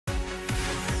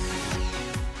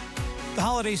The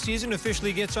holiday season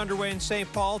officially gets underway in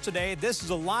St. Paul today. This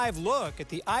is a live look at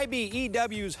the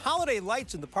IBEW's Holiday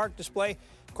Lights in the Park display.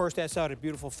 Of course, that's out at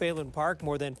beautiful Phelan Park.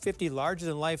 More than 50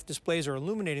 larger-than-life displays are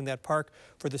illuminating that park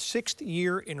for the 6th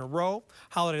year in a row.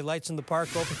 Holiday Lights in the Park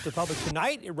opens to the public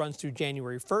tonight. It runs through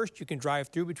January 1st. You can drive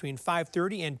through between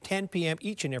 5:30 and 10 p.m.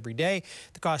 each and every day.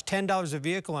 They cost $10 a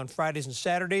vehicle on Fridays and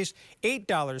Saturdays,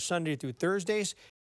 $8 Sunday through Thursdays.